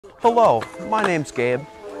Hello, my name's Gabe,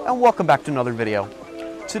 and welcome back to another video.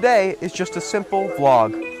 Today is just a simple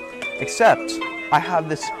vlog, except I have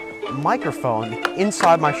this microphone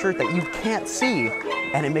inside my shirt that you can't see,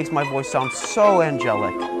 and it makes my voice sound so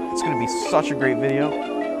angelic. It's gonna be such a great video,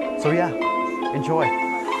 so yeah, enjoy.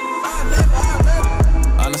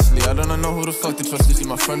 Honestly, I don't know who the fuck to trust. Is he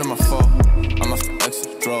my friend or my foe? I'm off the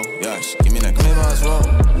exit, bro. Yeah, she give me that claim as well.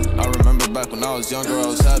 I remember back when I was younger, I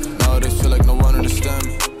was happy. Nowadays feel like no one understand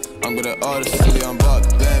me. I'm good at all this, silly, I'm Bob,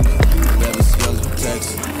 damn me. Baby's yellow,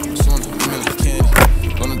 taxi. Soon, give me the candy.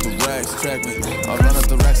 Run up the racks, track me. I'll run up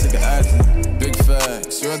the racks like an athlete. Big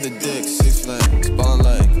facts, you're the dick, 6 flags. Ballin'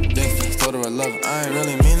 like, think, told her I love her. I ain't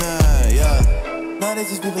really mean that, yeah. Nowadays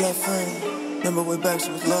these people are funny. Remember way back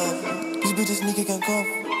she was love. These bitches sneaky can't come.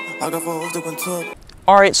 I got 4 hoes that went up.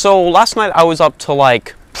 Alright, so last night I was up to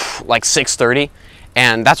like 6:30.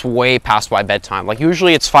 And that's way past my bedtime. Like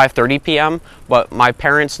usually it's 5:30 p.m. but my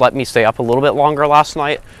parents let me stay up a little bit longer last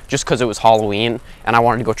night just because it was Halloween and I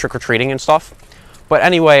wanted to go trick-or-treating and stuff. But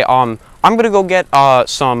anyway, I'm gonna go get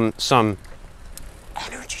some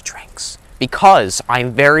energy drinks because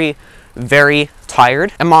I'm very, very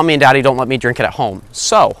tired and mommy and daddy don't let me drink it at home.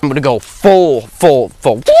 So I'm gonna go full.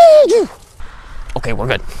 Okay, we're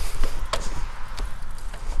good.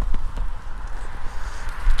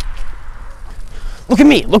 Look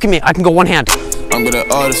at me, I can go one hand. I'm good at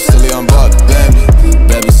all this, silly, I'm Bob,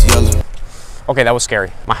 baby's yellow. Okay, that was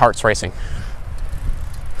scary. My heart's racing.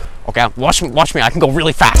 Okay, watch me, I can go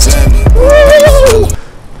really fast.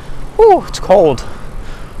 Woo, it's cold.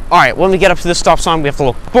 All right, when we get up to this stop sign, we have to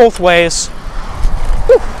look both ways.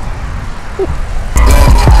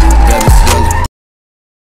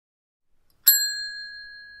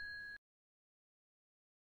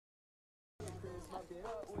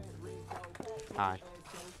 Hi.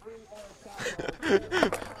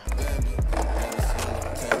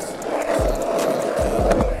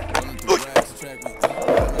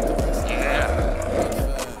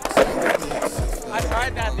 I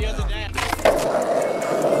tried that the other day.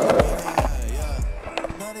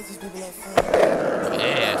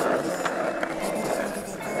 Yeah.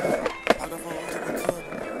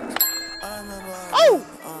 Oh!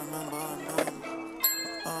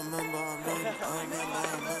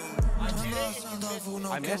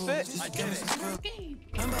 I missed it? I did it.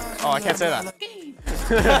 Oh, I can't say that.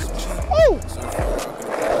 Oh!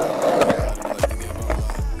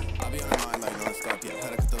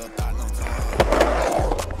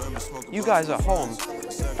 You guys at home,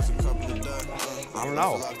 I don't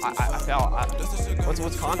know. I felt,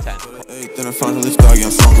 what's content? Then I finally start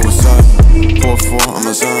getting stronger with side. 4-4, I'm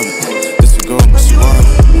a zombie. This a girl, but she want.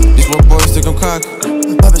 These little boys think I'm cocky.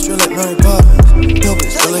 Pop it straight like Mary Poppins. Yo,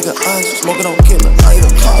 bitch, still like an ice. Smoking on killer, I ain't a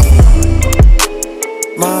cop.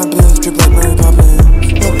 My bitch drip like Mary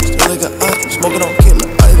Poppins. Yo, bitch, still like an ice. Smoking on killer,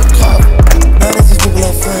 I ain't a cop. Nowadays these people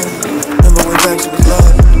are funny. Remember way back she was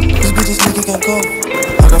love. These bitches sneaky can't cope.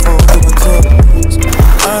 I got 4 hoes that went up.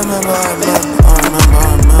 I remember.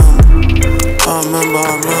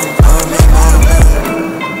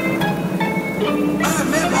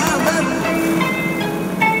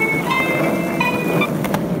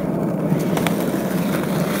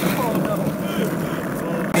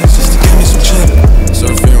 Just to give me some chip.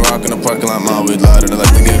 Surfing, rockin' the parking lot, my weed lighter,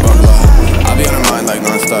 like the gay bar block. I be on her mind like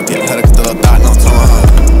non-stop.